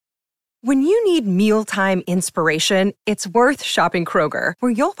When you need mealtime inspiration, it's worth shopping Kroger,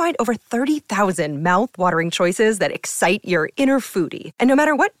 where you'll find over 30,000 mouth-watering choices that excite your inner foodie. And no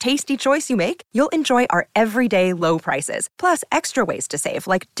matter what tasty choice you make, you'll enjoy our everyday low prices, plus extra ways to save,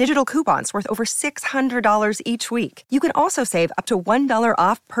 like digital coupons worth over $600 each week. You can also save up to $1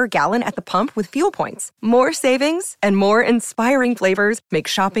 off per gallon at the pump with fuel points. More savings and more inspiring flavors make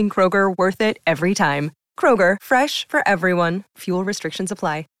shopping Kroger worth it every time. Kroger, fresh for everyone. Fuel restrictions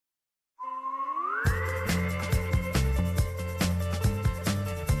apply.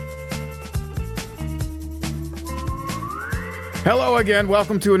 Hello again.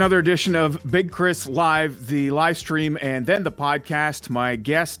 Welcome to another edition of Big Chris Live, the live stream and then the podcast. My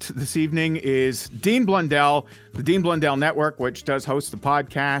guest this evening is Dean Blundell, the Dean Blundell Network, which does host the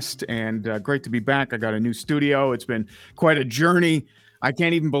podcast. And great to be back. I got a new studio. It's been quite a journey. I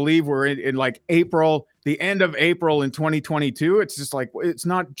can't even believe we're in like April, the end of April in 2022. It's just like, it's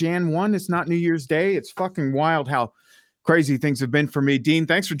not Jan 1. It's not New Year's Day. It's fucking wild how crazy things have been for me. Dean,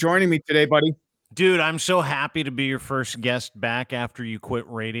 thanks for joining me today, buddy. Dude, I'm so happy to be your first guest back after you quit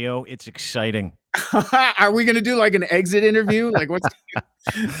radio. It's exciting. Are we going to do like an exit interview? Like what's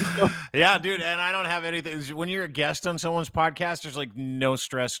Yeah, dude, and I don't have anything. When you're a guest on someone's podcast, there's like no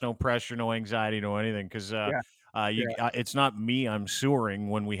stress, no pressure, no anxiety, no anything, because it's not me I'm sewering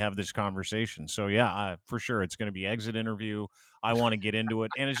when we have this conversation. So yeah, for sure, it's going to be exit interview. I want to get into it,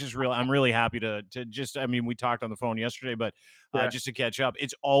 and it's just real. I'm really happy to just. I mean, we talked on the phone yesterday, but just to catch up,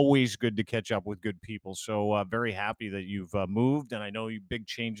 it's always good to catch up with good people. So very happy that you've moved, and I know you big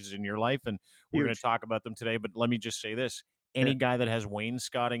changes in your life, and we're going to talk about them today. But let me just say this: any guy that has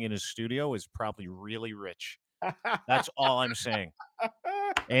wainscoting in his studio is probably really rich. That's all I'm saying.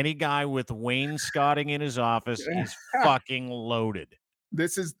 Any guy with wainscoting in his office is fucking loaded.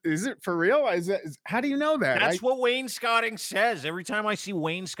 Is it for real? How do you know that? That's what wainscoting says. Every time I see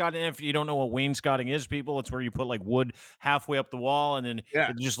wainscoting, if you don't know what wainscoting is, people, it's where you put like wood halfway up the wall and then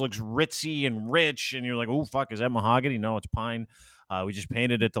it just looks ritzy and rich. And you're like, oh, fuck, is that mahogany? No, it's pine. We just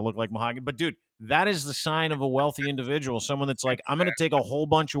painted it to look like mahogany. But dude, that is the sign of a wealthy individual. Someone that's like, I'm going to take a whole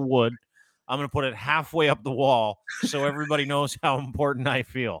bunch of wood. I'm going to put it halfway up the wall so everybody knows how important I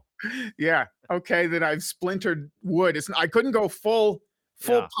feel. Yeah. Okay. That I've splintered wood. I couldn't go full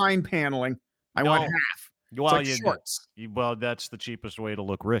pine paneling. I went half. Well, like shorts. Well, that's the cheapest way to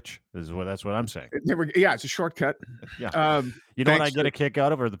look rich. That's what I'm saying. It's a shortcut. Yeah. You know what I get a kick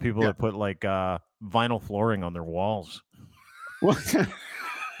out of are the people that put like vinyl flooring on their walls.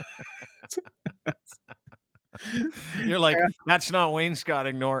 You're like, that's not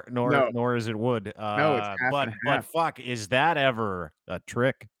wainscoting, nor is it wood. No, it's half but fuck, is that ever a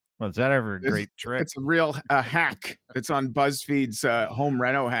trick? Was that ever a great trick? It's a real hack. It's on BuzzFeed's home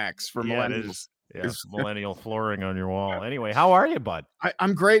reno hacks for millennials. It's millennial flooring on your wall. Anyway, how are you, bud?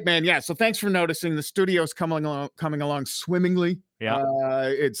 I'm great, man. Yeah. So thanks for noticing. The studio's coming along swimmingly. Yeah.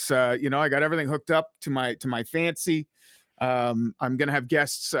 It's I got everything hooked up to my fancy. I'm gonna have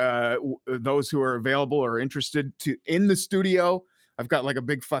guests, those who are available or interested in the studio. I've got like a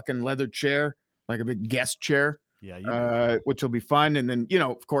big fucking leather chair, like a big guest chair. Yeah, which will be fun. And then,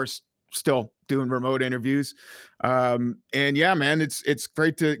 of course, still doing remote interviews. And yeah, man, it's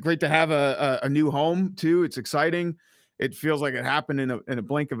great to have a new home too. It's exciting. It feels like it happened in a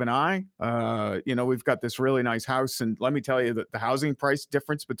blink of an eye. We've got this really nice house, and let me tell you that the housing price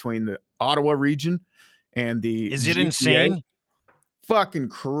difference between the Ottawa region and the is it GTA, insane? Fucking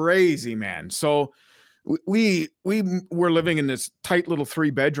crazy, man. So we were living in this tight little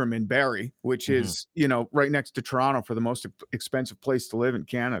 3-bedroom in Barrie, which is, right next to Toronto for the most expensive place to live in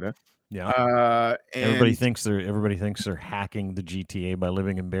Canada. Yeah. Everybody thinks they're hacking the GTA by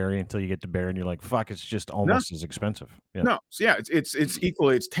living in Barrie until you get to Barrie and you're like, fuck, it's just almost as expensive. Yeah. No. So yeah, it's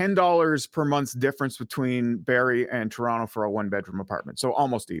equally, it's $10 per month difference between Barrie and Toronto for a 1-bedroom apartment. So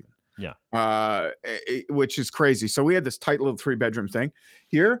almost even. Yeah. Which is crazy. So we had this tight little 3-bedroom thing.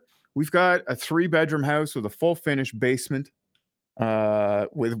 Here we've got a 3-bedroom house with a full finished basement,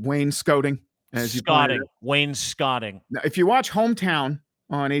 with wainscoting. Wainscoting. Now, if you watch Hometown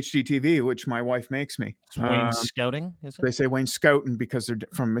on HGTV, which my wife makes me, wainscoting, is it? They say wainscoting because they're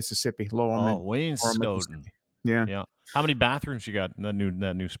from Mississippi, Lowell. Wainscoting. Yeah. How many bathrooms you got in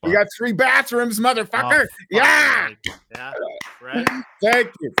that new spot? We got 3 bathrooms, motherfucker. Yeah. Right.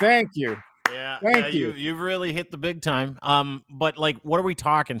 Thank you. Yeah. Thank you. You've really hit the big time. But like, what are we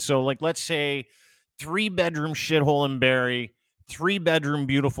talking? So like, let's say 3-bedroom shithole in Barrie, 3-bedroom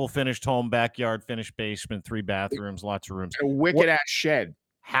beautiful finished home, backyard, finished basement, 3 bathrooms, lots of rooms. A wicked ass shed.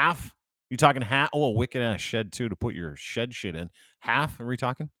 Half? You talking half? Oh, a wicked ass shed too to put your shed shit in. Half? Are we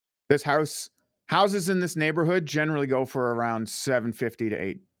talking? This houses in this neighborhood generally go for around $750 to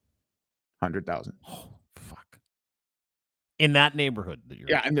 $800. 100,000. Oh, fuck. In that neighborhood that you're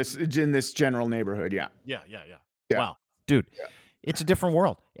in this general neighborhood, yeah. Yeah. Wow, dude, Yeah. it's a different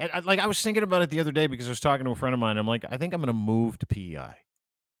world. And I was thinking about it the other day because I was talking to a friend of mine. I'm like, I think I'm going to move to PEI. I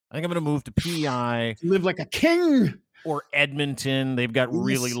think I'm going to move to PEI. Live like a king. Or Edmonton. They've got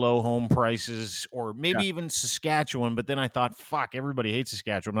really Yes. low home prices. Or maybe even Saskatchewan. But then I thought, fuck, everybody hates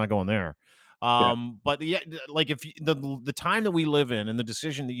Saskatchewan. I'm not going there. But like if the time that we live in and the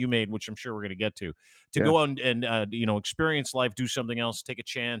decision that you made, which I'm sure we're going to get to go on and experience life, do something else, take a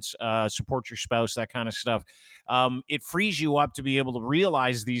chance, support your spouse, that kind of stuff. It frees you up to be able to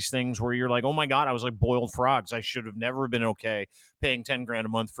realize these things where you're like, oh my God, I was like boiled frogs. I should have never been okay paying 10 grand a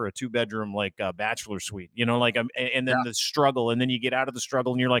month for a 2-bedroom like bachelor suite, and then the struggle, and then you get out of the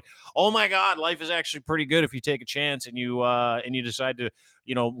struggle and you're like, oh my God, life is actually pretty good if you take a chance and you decide to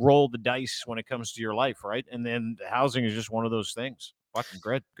roll the dice when it comes to your life, right? And then housing is just one of those things. Fucking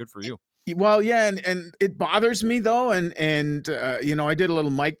great, good for you. Well, yeah, and it bothers me though, and I did a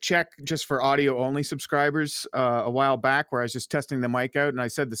little mic check just for audio only subscribers a while back where I was just testing the mic out, and I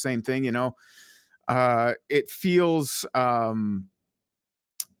said the same thing. It feels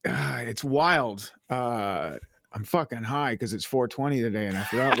it's wild. I'm fucking high because it's 4:20 today, and I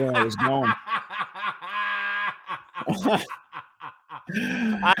forgot where I was going.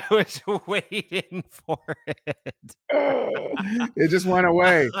 I was waiting for it. It just went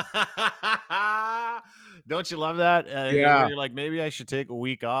away. Don't you love that? Yeah. You're like, maybe I should take a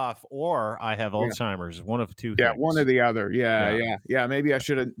week off, or I have Alzheimer's. One of two Yeah, things. one or the other. Yeah. Maybe I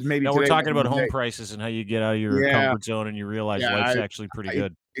should have. Maybe now we're talking about home prices and how you get out of your comfort zone and you realize life's actually pretty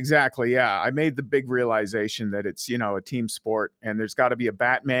good. Exactly. Yeah. I made the big realization that it's, a team sport, and there's got to be a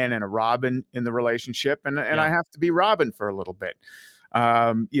Batman and a Robin in the relationship. And I have to be Robin for a little bit.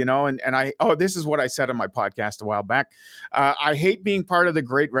 This is what I said on my podcast a while back. I hate being part of the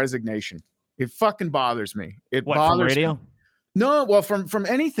Great Resignation. It fucking bothers me. From radio? No, well, from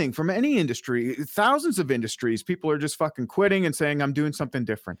anything, from any industry, thousands of industries, people are just fucking quitting and saying, I'm doing something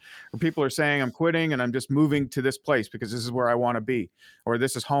different. Or people are saying, I'm quitting and I'm just moving to this place because this is where I want to be, or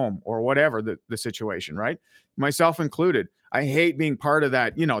this is home, or whatever the situation, right? Myself included. I hate being part of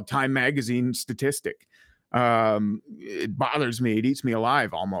that, Time Magazine statistic. It bothers me. It eats me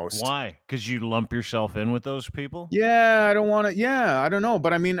alive almost. Why? Because you lump yourself in with those people? Yeah, I don't want to. Yeah, I don't know.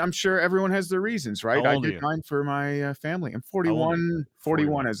 But I mean, I'm sure everyone has their reasons, right? How old I did mine for my family. I'm 41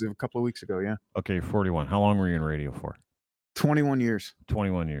 as of a couple of weeks ago. Yeah. Okay, 41. How long were you in radio for? 21 years.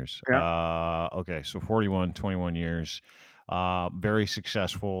 21 years. Yeah. Okay, so 21 years. Very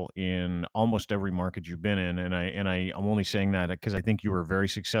successful in almost every market you've been in, and I'm only saying that because I think you were very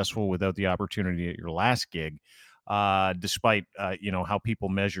successful without the opportunity at your last gig, despite how people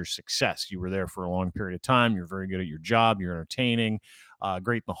measure success. You were there for a long period of time. You're very good at your job. You're entertaining,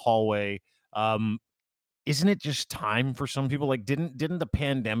 great in the hallway. Isn't it just time for some people? Like, didn't the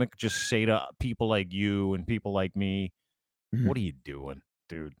pandemic just say to people like you and people like me, what are you doing,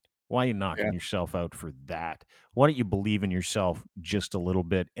 dude? Why are you knocking yourself out for that? Why don't you believe in yourself just a little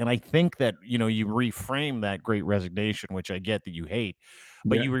bit? And I think that, you reframe that Great Resignation, which I get that you hate,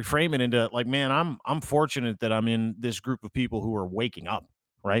 but you reframe it into like, man, I'm fortunate that I'm in this group of people who are waking up,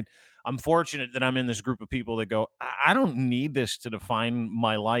 right? I'm fortunate that I'm in this group of people that go, I don't need this to define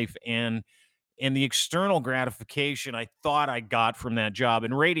my life. And the external gratification I thought I got from that job,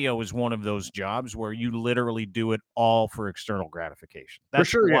 and radio is one of those jobs where you literally do it all for external gratification.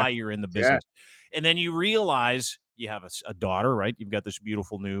 That's why you're in the business. Yeah. And then you realize you have a daughter, right? You've got this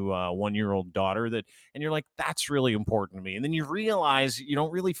beautiful new 1-year-old daughter and you're like, that's really important to me. And then you realize you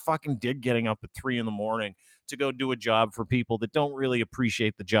don't really fucking dig getting up at 3 a.m. to go do a job for people that don't really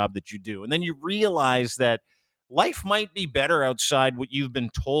appreciate the job that you do. And then you realize that life might be better outside what you've been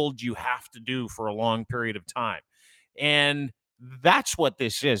told you have to do for a long period of time. And that's what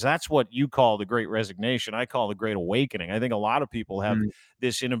this is. That's what you call the Great Resignation. I call the Great Awakening. I think a lot of people have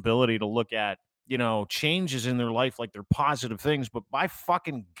this inability to look at, changes in their life like they're positive things. But by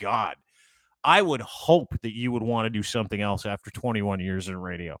fucking God, I would hope that you would want to do something else after 21 years in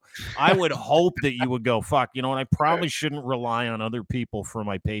radio. I would hope that you would go, fuck, and I probably shouldn't rely on other people for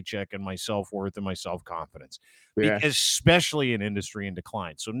my paycheck and my self-worth and my self-confidence, especially in industry in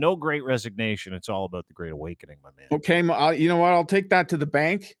decline. So no Great Resignation. It's all about the Great Awakening, my man. Okay. You know what? I'll take that to the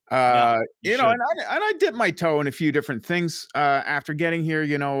bank. And I dipped my toe in a few different things after getting here,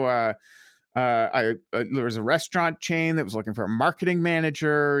 there was a restaurant chain that was looking for a marketing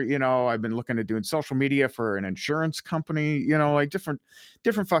manager. I've been looking at doing social media for an insurance company, like different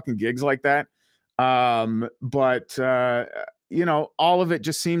fucking gigs like that. But all of it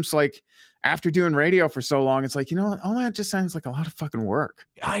just seems like after doing radio for so long, it's like, you know what? All that just sounds like a lot of fucking work.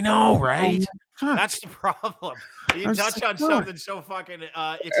 I know, right? Oh, that's the problem. You touch on fuck. something so fucking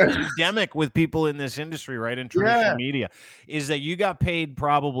it's endemic with people in this industry, right? In traditional media, is that you got paid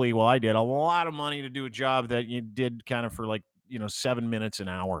probably, well, I did a lot of money to do a job that you did kind of for like, 7 minutes an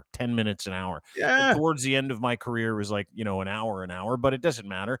hour, 10 minutes an hour. Yeah. Towards the end of my career was like, an hour, but it doesn't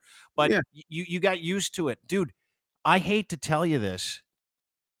matter. But you got used to it. Dude, I hate to tell you this.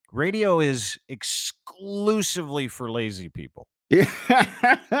 Radio is exclusively for lazy people. Yeah,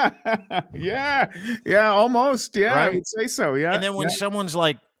 almost. Yeah, right? I would say so. Yeah. And then when someone's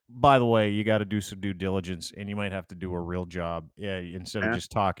like, by the way, you got to do some due diligence and you might have to do a real job. Yeah. Instead of just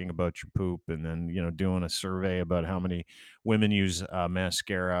talking about your poop and then, doing a survey about how many women use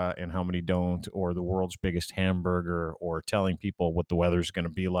mascara and how many don't, or the world's biggest hamburger, or telling people what the weather's going to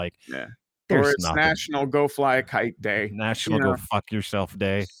be like. Yeah. Or it's nothing. National Go Fly a Kite Day. National Go Fuck Yourself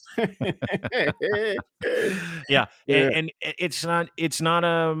Day. Yeah. And it's not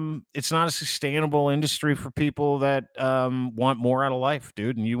a sustainable industry for people that want more out of life,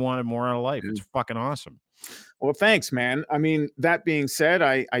 dude. And you wanted more out of life. It's fucking awesome. Well, thanks, man. I mean, that being said,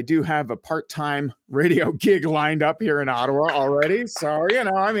 I do have a part-time radio gig lined up here in Ottawa already. So,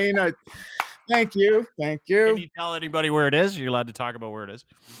 thank you. Can you tell anybody where it is? You're allowed to talk about where it is.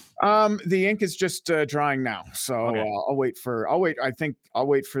 The ink is just drying now, so okay. I'll wait for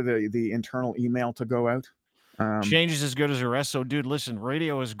the internal email to go out. Change is as good as the rest. So, dude, listen,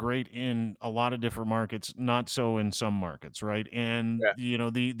 radio is great in a lot of different markets, not so in some markets, right? And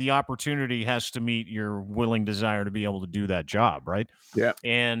the opportunity has to meet your willing desire to be able to do that job, right? Yeah.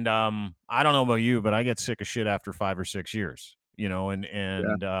 And I don't know about you, but I get sick of shit after 5 or 6 years.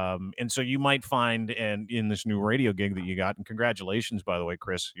 And so you might find, and in this new radio gig that you got, and congratulations, by the way,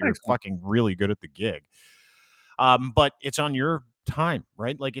 Chris, you're fucking really good at the gig. But it's on your time,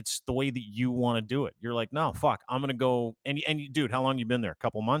 right? Like, it's the way that you want to do it. You're like, no, fuck, I'm gonna go. And you, dude, how long you been there? A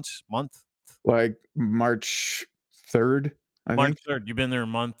couple months, month? Like March 3rd. March 3rd. You've been there a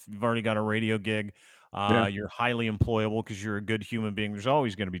month. You've already got a radio gig. You're highly employable because you're a good human being. There's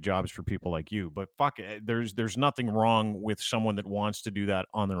always going to be jobs for people like you, but fuck it, there's nothing wrong with someone that wants to do that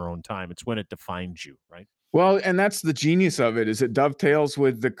on their own time. It's when it defines you, right? Well, and that's the genius of it, is it dovetails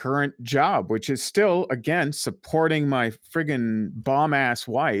with the current job, which is still, again, supporting my friggin' bomb-ass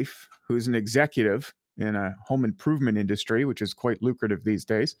wife, who's an executive in a home improvement industry, which is quite lucrative these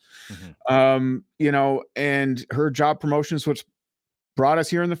days. Mm-hmm. And her job promotion is what's brought us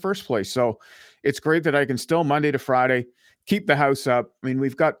here in the first place. So it's great that I can still Monday to Friday keep the house up. I mean,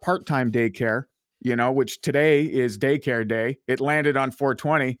 we've got part-time daycare, which today is daycare day. It landed on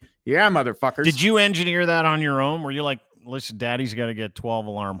 420. Yeah, motherfuckers. Did you engineer that on your own? Were you like, listen, daddy's got to get 12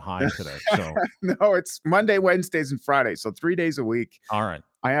 alarm high today? So no, it's Monday, Wednesdays, and Fridays. So 3 days a week. All right.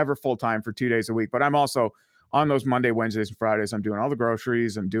 I have her full-time for 2 days a week, but I'm also on those Monday, Wednesdays, and Fridays, I'm doing all the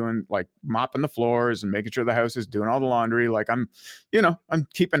groceries. I'm doing like mopping the floors and making sure the house is doing all the laundry. Like I'm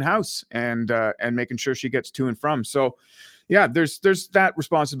keeping house and making sure she gets to and from. So yeah, there's that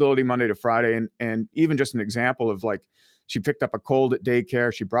responsibility Monday to Friday. And even just an example of, like, she picked up a cold at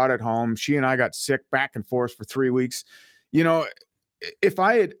daycare. She brought it home. She and I got sick back and forth for 3 weeks. If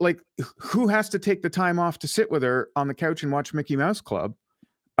I had, like, who has to take the time off to sit with her on the couch and watch Mickey Mouse Club?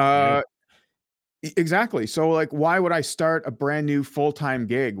 Exactly. So, like, why would I start a brand new full-time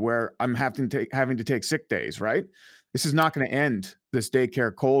gig where I'm having to take sick days, right? This is not going to end, this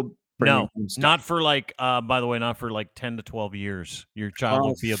daycare cold. No, not for like, by the way, not for like 10 to 12 years. Your child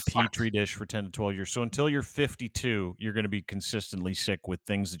will be a petri dish for 10 to 12 years. So until you're 52, you're going to be consistently sick with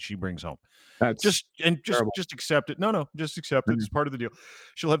things that she brings home. That's just accept it. No, just accept it. It's part of the deal.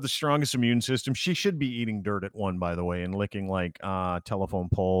 She'll have the strongest immune system. She should be eating dirt at 1, by the way, and licking like telephone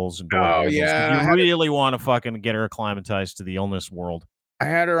poles and door handles. You really want to fucking get her acclimatized to the illness world. I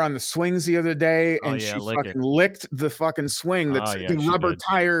had her on the swings the other day, and she fucking licked the fucking swing. That's the rubber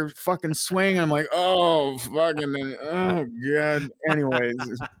tire fucking swing. I'm like, oh, fucking, oh, God. Anyways.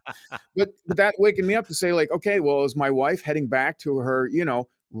 but that waking me up to say, like, okay, well, is my wife heading back to her,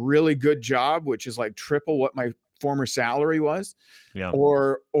 really good job, which is like triple what my former salary was? Yeah.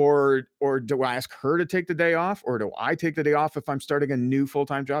 Or do I ask her to take the day off, or do I take the day off if I'm starting a new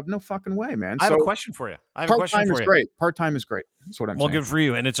full-time job? No fucking way, man. I have a question for you. Part-time is great. Part-time is great. That's what I'm saying. Well, good for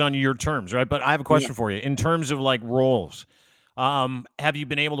you. And it's on your terms, right? But I have a question for you. In terms of like roles, have you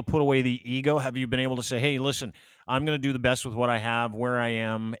been able to put away the ego? Have you been able to say, hey, listen, I'm going to do the best with what I have, where I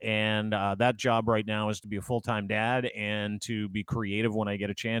am, and that job right now is to be a full-time dad and to be creative when I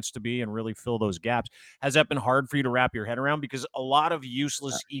get a chance to be, and really fill those gaps. Has that been hard for you to wrap your head around? Because a lot of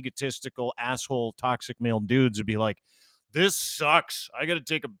useless, egotistical, asshole, toxic male dudes would be like, this sucks. I got to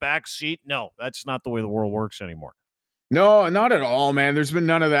take a back seat. No, that's not the way the world works anymore. No, not at all, man. There's been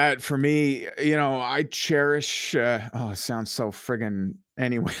none of that for me. You know, I cherish, it sounds so friggin'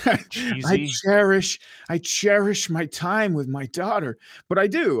 anyway. I cherish my time with my daughter, but I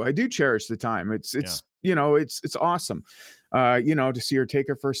do cherish the time. It's awesome. To see her take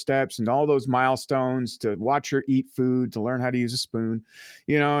her first steps and all those milestones, to watch her eat food, to learn how to use a spoon,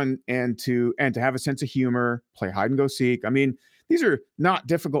 and to have a sense of humor, play hide and go seek. I mean, these are not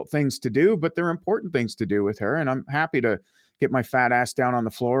difficult things to do, but they're important things to do with her. And I'm happy to get my fat ass down on the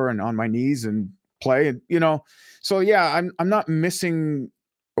floor and on my knees and play. And, so yeah, I'm not missing,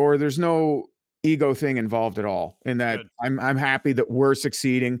 or there's no ego thing involved at all in that. Good. I'm happy that we're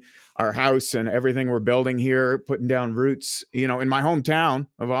succeeding. Our house and everything we're building here, putting down roots, in my hometown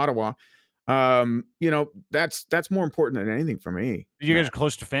of Ottawa. That's more important than anything for me. You guys are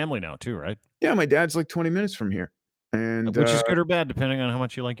close to family now too, right? Yeah. My dad's like 20 minutes from here. And which is good or bad, depending on how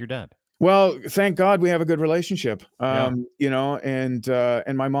much you like your dad. Well, thank God we have a good relationship. And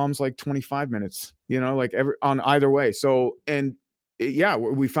my mom's like 25 minutes, like on either way. So, and yeah,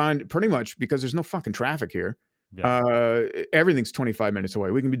 we find pretty much, because there's no fucking traffic here. Yeah. Everything's 25 minutes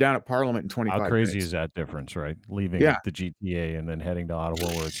away. We can be down at Parliament in 25 minutes. How crazy is that difference, right? Leaving the GTA and then heading to Ottawa,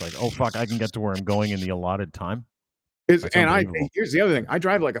 where it's like, oh fuck, I can get to where I'm going in the allotted time. Here's the other thing. I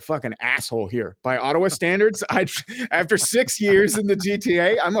drive like a fucking asshole here by Ottawa standards. After 6 years in the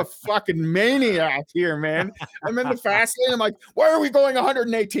GTA, I'm a fucking maniac here, man. I'm in the fast lane. I'm like, why are we going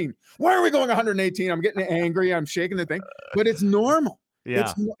 118? Why are we going 118? I'm getting angry. I'm shaking the thing, but it's normal.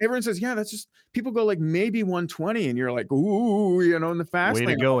 Yeah. Everyone says, yeah, that's just, people go like maybe 120 and you're like, ooh, in the fast lane.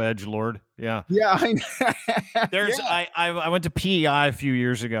 Way to go, edgelord. Yeah. Yeah. I went to PEI a few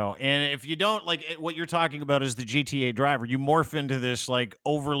years ago, and if you don't like what you're talking about is the GTA driver, you morph into this like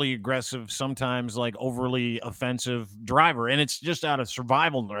overly aggressive, sometimes like overly offensive driver. And it's just out of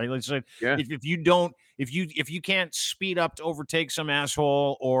survival, right? Let's say if you can't speed up to overtake some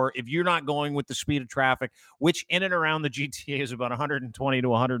asshole, or if you're not going with the speed of traffic, which in and around the GTA is about 120 to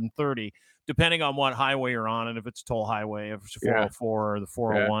 130, depending on what highway you're on, and if it's toll highway, if it's 404 or the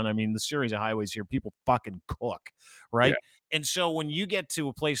 401. I mean, the series of highways here, people fucking cook, right? Yeah. And so when you get to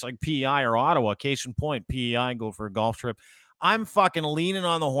a place like PEI or Ottawa, case in point, PEI, go for a golf trip, I'm fucking leaning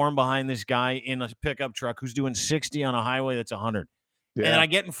on the horn behind this guy in a pickup truck who's doing 60 on a highway that's 100. Yeah. And I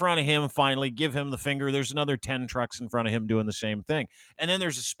get in front of him, finally give him the finger. There's another 10 trucks in front of him doing the same thing. And then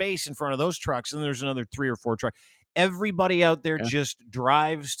there's a space in front of those trucks, and then there's another 3 or 4 trucks. Everybody out there just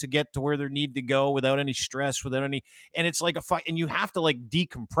drives to get to where they need to go without any stress, without any, and it's like a fight, and you have to like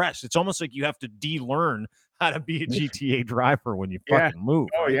decompress. It's almost like you have to de-learn how to be a GTA driver when you fucking move.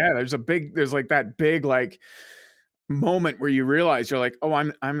 Oh right? Yeah, there's like that big like moment where you realize you're like, oh,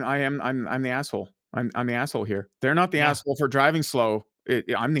 I'm the asshole. I'm the asshole here. They're not the asshole for driving slow.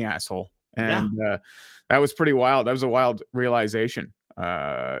 I'm the asshole, and that was pretty wild. That was a wild realization.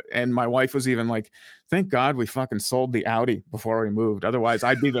 And my wife was even like, thank God we fucking sold the Audi before we moved. Otherwise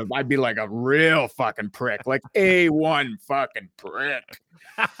I'd be like a real fucking prick, like A1 fucking prick.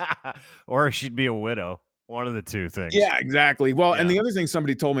 Or she'd be a widow. One of the two things. Yeah, exactly. Well, and the other thing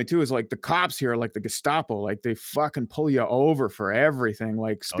somebody told me too is like the cops here, like the Gestapo, like they fucking pull you over for everything,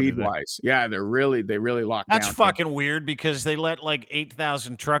 like speed wise. Yeah, they really lock down. That's fucking weird, because they let like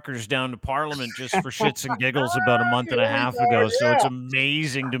 8,000 truckers down to Parliament just for shits and giggles about a month and a half ago. So it's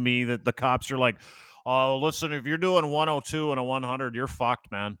amazing to me that the cops are like, oh, listen, if you're doing 102 and a 100, you're fucked,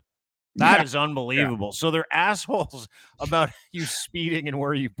 man. That is unbelievable. So they're assholes about you speeding and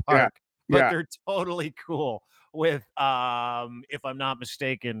where you park. But they're totally cool with, if I'm not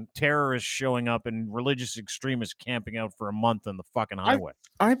mistaken, terrorists showing up and religious extremists camping out for a month on the fucking highway.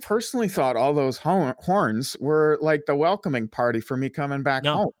 I personally thought all those horns were like the welcoming party for me coming back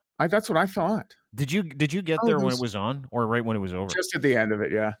home. That's what I thought. Did you get there when it was on, or right when it was over? Just at the end of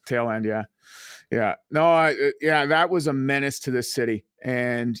it, tail end, yeah. No, that was a menace to this city.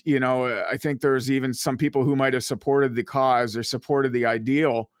 And I think there's even some people who might have supported the cause or supported the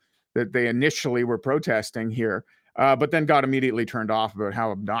ideal that they initially were protesting here, but then got immediately turned off about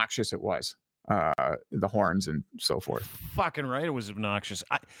how obnoxious it was, the horns and so forth. Fucking right, it was obnoxious.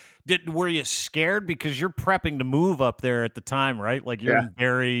 Were you scared because you're prepping to move up there at the time, right? Like you're in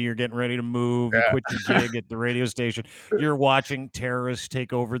Barrie, you're getting ready to move, you quit your gig at the radio station, you're watching terrorists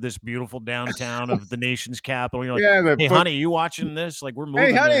take over this beautiful downtown of the nation's capital. You're like, hey, honey, you watching this? Like we're moving.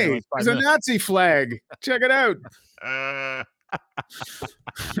 Hey, honey, there's a Nazi flag. Check it out.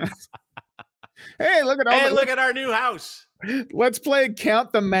 Hey, look at our new house. Let's play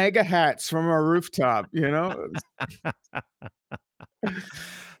Count the MAGA hats from our rooftop,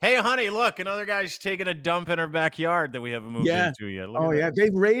 Hey, honey, look, another guy's taking a dump in our backyard that we haven't moved into yet. Look at that.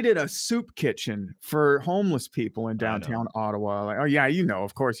 They raided a soup kitchen for homeless people in downtown Ottawa. Like, oh yeah,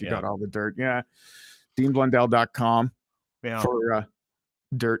 of course you got all the dirt. Yeah. DeanBlundell.com for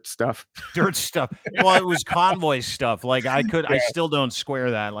dirt stuff. Well, it was convoy stuff. Like I still don't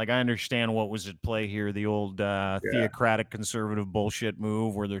square that. Like I understand what was at play here, the old theocratic conservative bullshit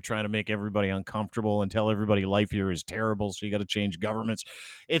move where they're trying to make everybody uncomfortable and tell everybody life here is terrible, so you got to change governments.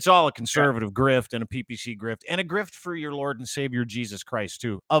 It's all a conservative grift and a PPC grift and a grift for your Lord and Savior Jesus Christ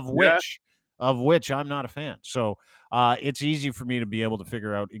too, of which I'm not a fan. So it's easy for me to be able to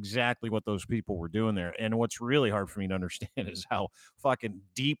figure out exactly what those people were doing there. And what's really hard for me to understand is how fucking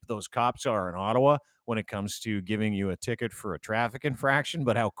deep those cops are in Ottawa when it comes to giving you a ticket for a traffic infraction,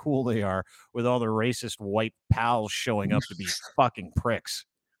 but how cool they are with all their racist white pals showing up to be fucking pricks.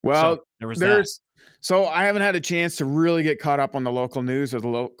 Well, so so I haven't had a chance to really get caught up on the local news or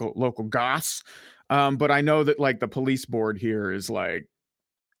the local goss. But I know that like the police board here is like,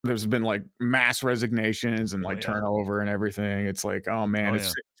 there's been like mass resignations and turnover and everything. It's like, oh man,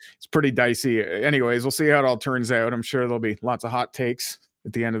 it's pretty dicey. Anyways, we'll see how it all turns out. I'm sure there'll be lots of hot takes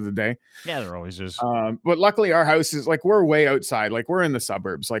at the end of the day. Yeah, there always is. But luckily our house is like, we're way outside. Like we're in the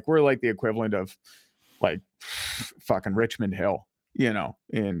suburbs. Like we're like the equivalent of like fucking Richmond Hill,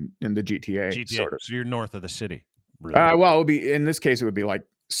 in the GTA. Sort of. So you're north of the city. Really. Well, it would be, in this case, it would be like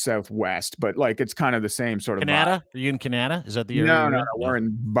southwest, but like it's kind of the same sort of Canada. Are you in Canada? Is that the area? No, we're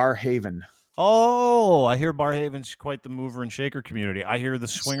in Barrhaven. Oh, I hear Barrhaven's quite the mover and shaker community. I hear the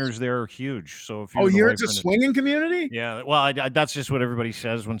swingers there are huge. So if you're a swinging community? Yeah, well, that's just what everybody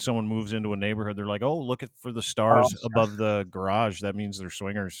says when someone moves into a neighborhood. They're like, "Oh, look for the stars above the garage. That means they're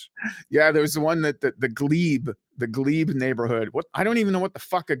swingers." Yeah, there's the one that the Glebe neighborhood. What, I don't even know what the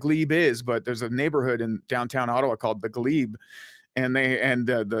fuck a Glebe is, but there's a neighborhood in downtown Ottawa called the Glebe. And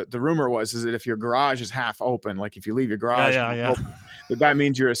the rumor was that if your garage is half open, like if you leave your garage open, that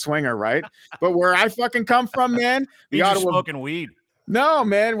means you're a swinger, right? But where I fucking come from, man, you're smoking weed. No,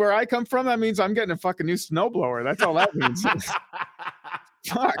 man, where I come from, that means I'm getting a fucking new snowblower. That's all that means.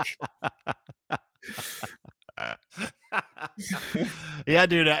 Fuck. Yeah,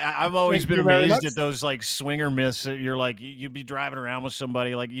 dude, I've always been amazed at those like swinger myths. You're like, you'd be driving around with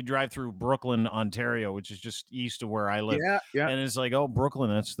somebody, like you drive through Brooklyn, Ontario, which is just east of where I live. Yeah. And it's like, oh,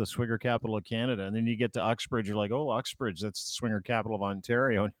 Brooklyn, that's the swinger capital of Canada. And then you get to Uxbridge, you're like, oh, Uxbridge, that's the swinger capital of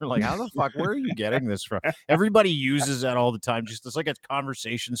Ontario. And you're like, how the fuck, where are you getting this from? Everybody uses that all the time. Just it's like a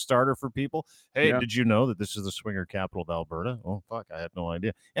conversation starter for people. Hey, did you know that this is the swinger capital of Alberta? Oh, fuck, I had no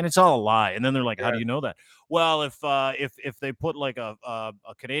idea. And it's all a lie. And then they're like, how do you know that? Well, if they put like a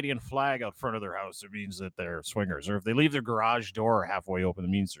Canadian flag out front of their house, it means that they're swingers. Or if they leave their garage door halfway open, it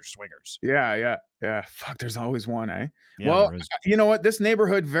means they're swingers. Yeah. Fuck, there's always one, eh? Yeah, well, you know what? This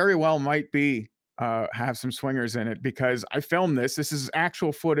neighborhood very well might be have some swingers in it, because I filmed this. This is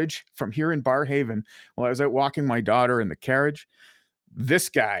actual footage from here in Barrhaven while I was out walking my daughter in the carriage. This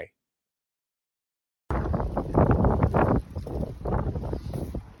guy.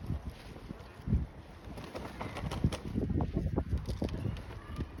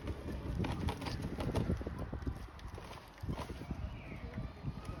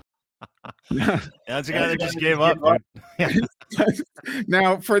 That's a guy that just gave up.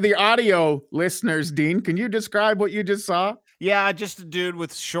 Now, for the audio listeners, Dean, can you describe what you just saw? Yeah, just a dude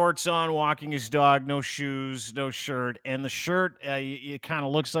with shorts on, walking his dog, no shoes, no shirt. And the shirt, it kind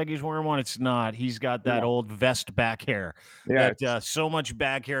of looks like he's wearing one. It's not. He's got that old vest back hair. Yeah. So much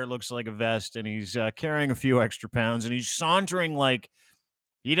back hair, it looks like a vest. And he's carrying a few extra pounds. And he's sauntering like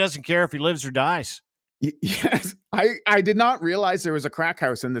he doesn't care if he lives or dies. Yes, I did not realize there was a crack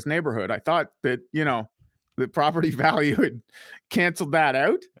house in this neighborhood. I thought that, the property value had canceled that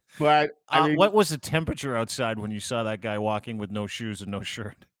out. But I mean, what was the temperature outside when you saw that guy walking with no shoes and no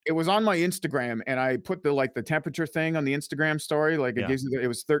shirt? It was on my Instagram, and I put the temperature thing on the Instagram story. Like it gives you, it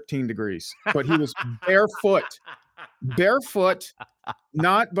was 13 degrees, but he was barefoot,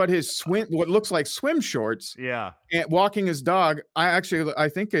 but his what looks like swim shorts. Yeah, and walking his dog. I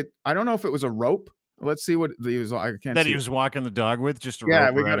don't know if it was a rope. Let's see what he was. I can't. That he was walking the dog with, just a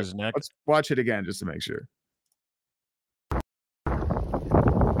rope around his neck. Let's watch it again just to make sure.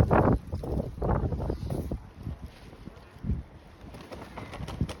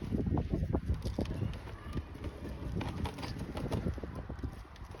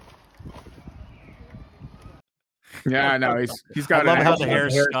 Yeah, no, he's got. I love how the hair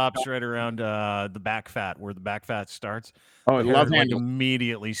stops right around the back fat, where the back fat starts. Oh, I love like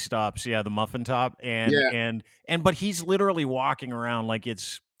immediately stops. Yeah, the muffin top, but he's literally walking around like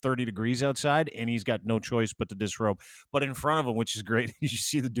it's 30 degrees outside, and he's got no choice but to disrobe. But in front of him, which is great, you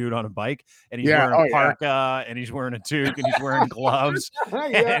see the dude on a bike, and he's wearing a parka, and he's wearing a toque, and he's wearing gloves,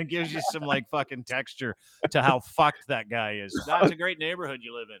 and it gives you some like fucking texture to how fucked that guy is. That's a great neighborhood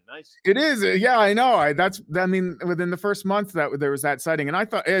you live in. Nice. It is. Yeah, I know. I mean, within the first month that there was that sighting, and I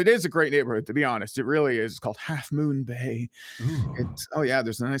thought it is a great neighborhood, to be honest. It really is. It's called Half Moon Bay. It's,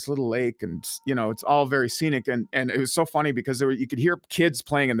 there's a nice little lake, and it's all very scenic, and it was so funny because you could hear kids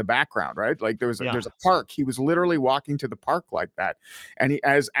playing in the background, right? Like there's a park. He was literally walking to the park like that, and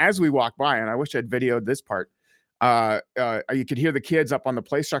as we walked by, and I wish I'd videoed this part. You could hear the kids up on the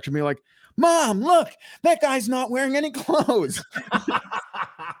play structure be like, "Mom, look, that guy's not wearing any clothes."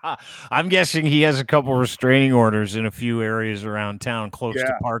 I'm guessing he has a couple restraining orders in a few areas around town close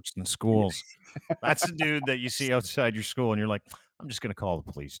to parks and schools. That's the dude that you see outside your school, and you're like, I'm just going to call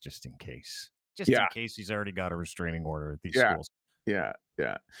the police just in case. In case he's already got a restraining order at these schools. Yeah.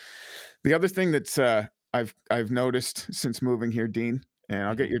 The other thing that's I've noticed since moving here, Dean, and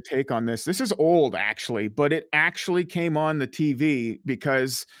I'll get your take on this. This is old, actually, but it actually came on the TV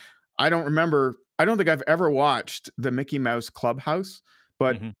because I don't think I've ever watched the Mickey Mouse Clubhouse,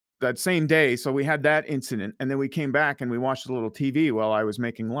 but that same day, so we had that incident, and then we came back and we watched a little TV while I was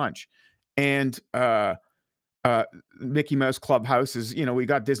making lunch. And Mickey Mouse Clubhouse is, we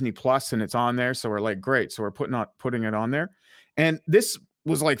got Disney Plus and it's on there. So we're like, great. So we're putting it on there. And this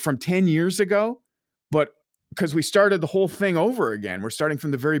was like from 10 years ago, but because we started the whole thing over again. We're starting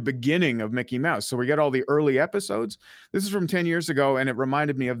from the very beginning of Mickey Mouse. So we get all the early episodes. This is from 10 years ago, and it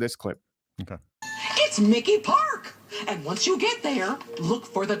reminded me of this clip. Okay. It's Mickey Park. And once you get there, look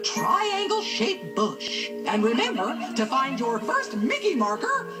for the triangle-shaped bush. And remember, to find your first Mickey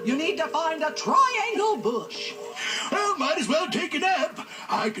marker, you need to find a triangle bush. Well, might as well take a nap.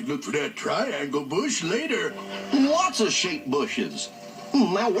 I could look for that triangle bush later. Lots of shaped bushes.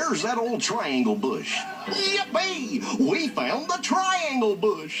 Now, where's that old triangle bush? Yippee! We found the triangle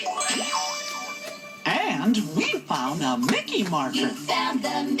bush. And we found a Mickey marker. You found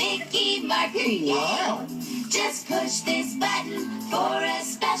the Mickey marker. Wow. Just push this button for a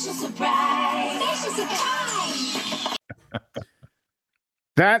special surprise. Special surprise.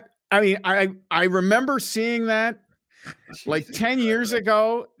 I remember seeing that like 10 years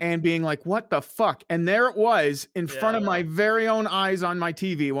ago and being like, what the fuck? And there it was in front of my very own eyes on my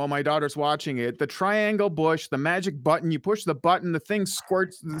TV while my daughter's watching it. The triangle bush, the magic button. You push the button, the thing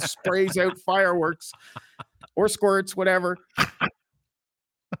squirts, sprays out fireworks or squirts, whatever.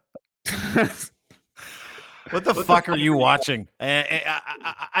 What the fuck are you watching?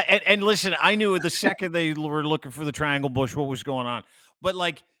 And listen, I knew the second they were looking for the triangle bush what was going on. But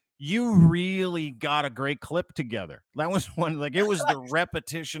like, you really got a great clip together. That was one, like, it was the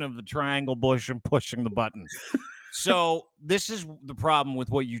repetition of the triangle bush and pushing the button. So this is the problem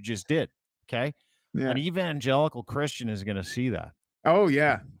with what you just did. Okay. Yeah. An evangelical Christian is going to see that. Oh,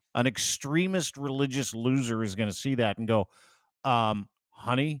 yeah. An extremist religious loser is going to see that and go,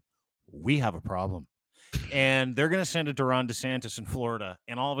 honey, we have a problem. And they're going to send it to Ron DeSantis in Florida,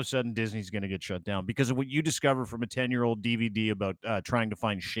 and all of a sudden Disney's going to get shut down because of what you discover from a 10-year-old DVD about trying to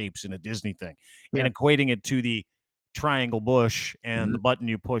find shapes in a Disney thing and equating it to the triangle bush and the button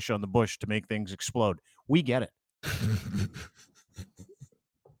you push on the bush to make things explode. We get it.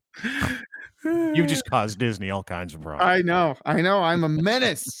 You've just caused Disney all kinds of problems. I know. I'm a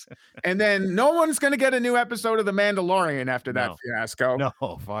menace. And then no one's going to get a new episode of The Mandalorian after that fiasco. No,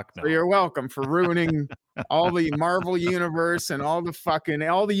 fuck no. So you're welcome for ruining all the Marvel universe and all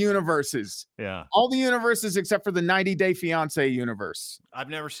the universes. Yeah. All the universes except for the 90 Day Fiance universe. I've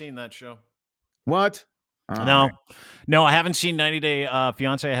never seen that show. What? No, I haven't seen 90 Day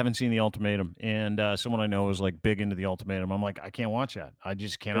Fiance. I haven't seen The Ultimatum. And someone I know is like big into The Ultimatum. I'm like, I can't watch that. I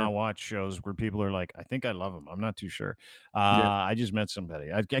just cannot watch shows where people are like, I think I love him. I'm not too sure. I just met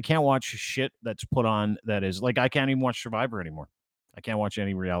somebody. I can't watch shit that's put on that is like, I can't even watch Survivor anymore. I can't watch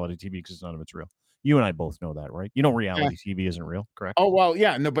any reality TV because none of it's real. You and I both know that, right? You know, reality TV isn't real, correct? Oh, well,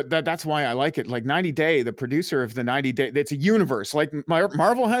 yeah, no, but that's why I like it. Like 90 Day, the producer of the 90 Day, it's a universe. Like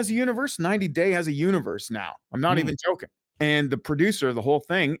Marvel has a universe, 90 Day has a universe now. I'm not even joking. And the producer of the whole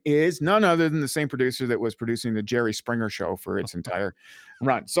thing is none other than the same producer that was producing the Jerry Springer show for its entire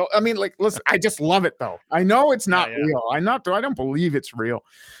run. So, I mean, like, listen, I just love it, though. I know it's not real. I don't believe it's real.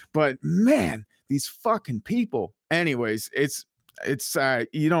 But, man, these fucking people. Anyways, it's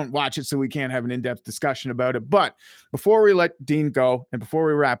you don't watch it, so we can't have an in-depth discussion about it. But before we let Dean go and before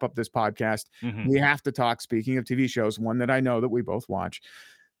we wrap up this podcast, we have to talk, speaking of TV shows, one that I know that we both watch,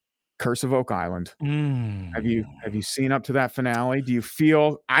 Curse of Oak Island. Have you seen up to that finale? Do you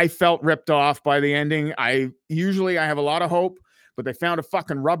feel? I felt ripped off by the ending. I have a lot of hope but they found a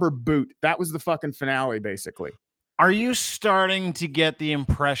fucking rubber boot. That was the fucking finale, basically. Are you starting to get the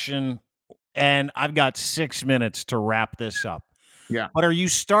impression, and I've got 6 minutes to wrap this up. Yeah. But are you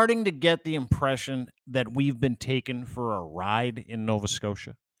starting to get the impression that we've been taken for a ride in Nova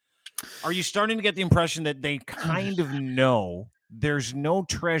Scotia? Are you starting to get the impression that they kind of know there's no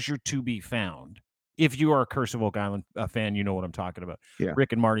treasure to be found? If you are a Curse of Oak Island fan, you know what I'm talking about. Yeah.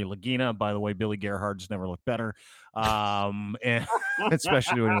 Rick and Marty Lagina. By the way, Billy Gerhardt's never looked better, and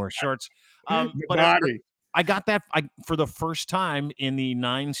especially when he wears shorts. But I got that for the first time in the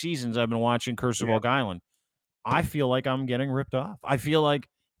 9 seasons I've been watching Curse of Oak Island. I feel like I'm getting ripped off. I feel like,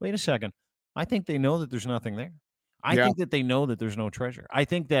 wait a second. I think they know that there's nothing there. I think that they know that there's no treasure. I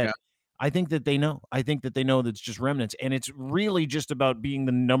think that they know. I think that they know that it's just remnants. And it's really just about being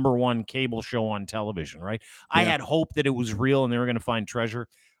the #1 cable show on television, right? I had hope that it was real and they were going to find treasure.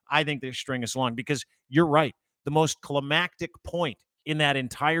 I think they string us along because you're right. The most climactic point in that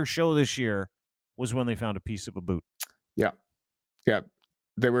entire show this year was when they found a piece of a boot. Yeah. Yeah.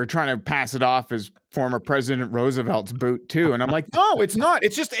 They were trying to pass it off as former President Roosevelt's boot too. And I'm like, no, it's not.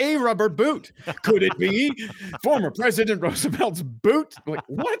 It's just a rubber boot. Could it be former President Roosevelt's boot? Like,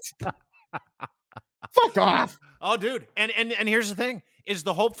 what? Fuck off. Oh, dude. And here's the thing is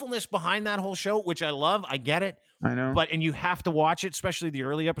the hopefulness behind that whole show, which I love. I get it. I know. And you have to watch it, especially the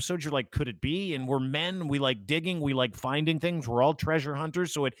early episodes. You're like, could it be? And we're men. We like digging. We like finding things. We're all treasure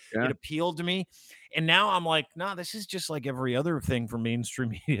hunters. So it appealed to me. And now I'm like, nah, this is just like every other thing for mainstream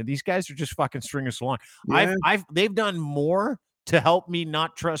media. These guys are just fucking string us along. Yeah. They've done more to help me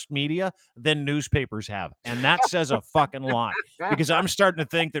not trust media than newspapers have. And that says a fucking lot because I'm starting to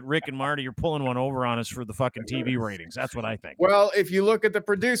think that Rick and Marty are pulling one over on us for the fucking TV ratings. That's what I think. Well, if you look at the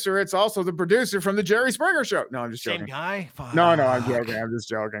producer, it's also the producer from the Jerry Springer Show. No, I'm just joking. Same guy? Fuck. No, I'm joking. I'm just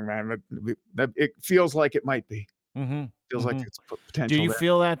joking, man. But it feels like it might be. Mm-hmm. Feels like it's potential. Do you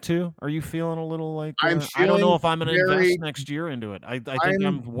feel that too? Are you feeling a little like I don't know if I'm going to invest next year into it. I think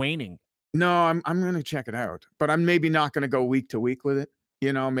I'm waning. No, I'm going to check it out, but I'm maybe not going to go week to week with it.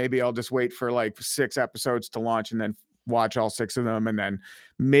 You know, maybe I'll just wait for like 6 episodes to launch and then watch all 6 of them and then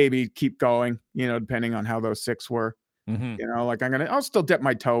maybe keep going, you know, depending on how those 6 were. Mm-hmm. You know, like I'll still dip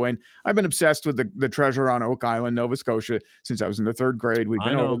my toe in. I've been obsessed with the treasure on Oak Island, Nova Scotia since I was in the 3rd grade. We've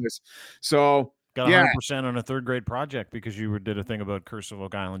been over this. So got 100% on a 3rd grade project because you did a thing about Curse of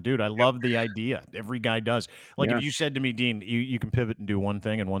Oak Island. Dude, I love the idea. Every guy does. Like if you said to me, Dean, you can pivot and do one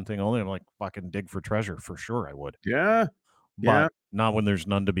thing and one thing only, I'm like, fucking dig for treasure. For sure I would. Yeah. But not when there's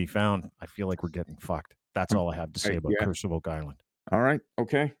none to be found. I feel like we're getting fucked. That's all I have to say about Curse of Oak Island. All right.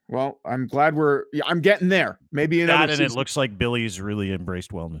 Okay. Well, I'm glad I'm getting there. Maybe another season. It looks like Billy's really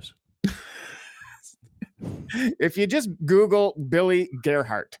embraced wellness. If you just Google Billy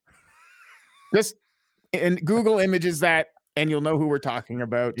Gerhardt, just and Google images that, and you'll know who we're talking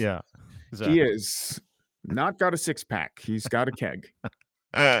about. Yeah, exactly. He is not got a 6-pack. He's got a keg.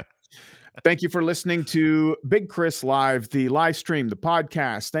 Thank you for listening to Big Chris Live, the live stream, the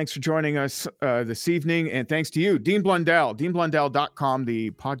podcast. Thanks for joining us this evening. And thanks to you, Dean Blundell, deanblundell.com,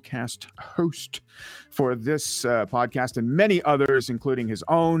 the podcast host for this podcast and many others, including his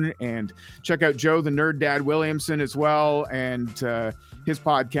own. And check out Joe, the Nerd Dad Williamson as well. And his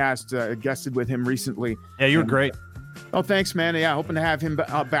podcast, guested with him recently. Yeah, you were great. Oh, thanks, man. Yeah, hoping to have him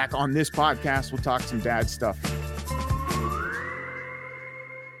back on this podcast. We'll talk some dad stuff.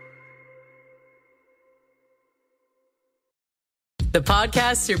 The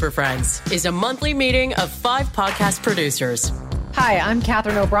Podcast Super Friends is a monthly meeting of 5 podcast producers. Hi, I'm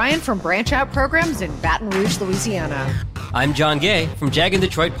Catherine O'Brien from Branch Out Programs in Baton Rouge, Louisiana. I'm John Gay from Jag and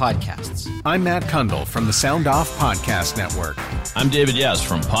Detroit Podcasts. I'm Matt Kundle from the Sound Off Podcast Network. I'm David Yaz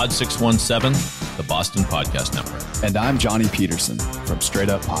from Pod 617, the Boston Podcast Network. And I'm Johnny Peterson from Straight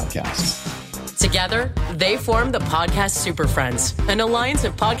Up Podcasts. Together, they form the Podcast Super Friends, an alliance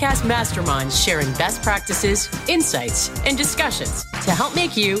of podcast masterminds sharing best practices, insights, and discussions to help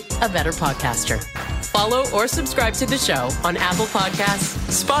make you a better podcaster. Follow or subscribe to the show on Apple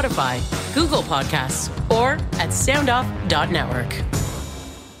Podcasts, Spotify, Google Podcasts, or at soundoff.network.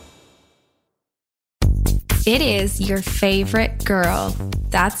 It is your favorite girl.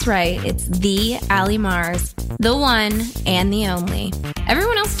 That's right, it's the Allie Mars, the one and the only.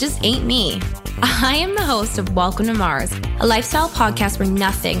 Everyone else just ain't me. I am the host of Welcome to Mars, a lifestyle podcast where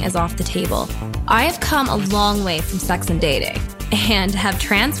nothing is off the table. I have come a long way from sex and dating and have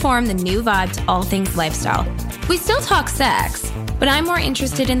transformed the new vibe to all things lifestyle. We still talk sex, but I'm more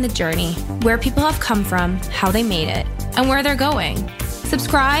interested in the journey, where people have come from, how they made it, and where they're going.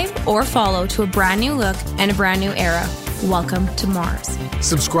 Subscribe or follow to a brand new look and a brand new era. welcome to Mars.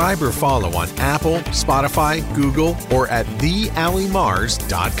 Subscribe or follow on Apple, Spotify, Google, or at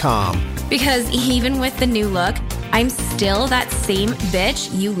theallymars.com. Because even with the new look, I'm still that same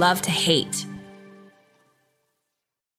bitch you love to hate.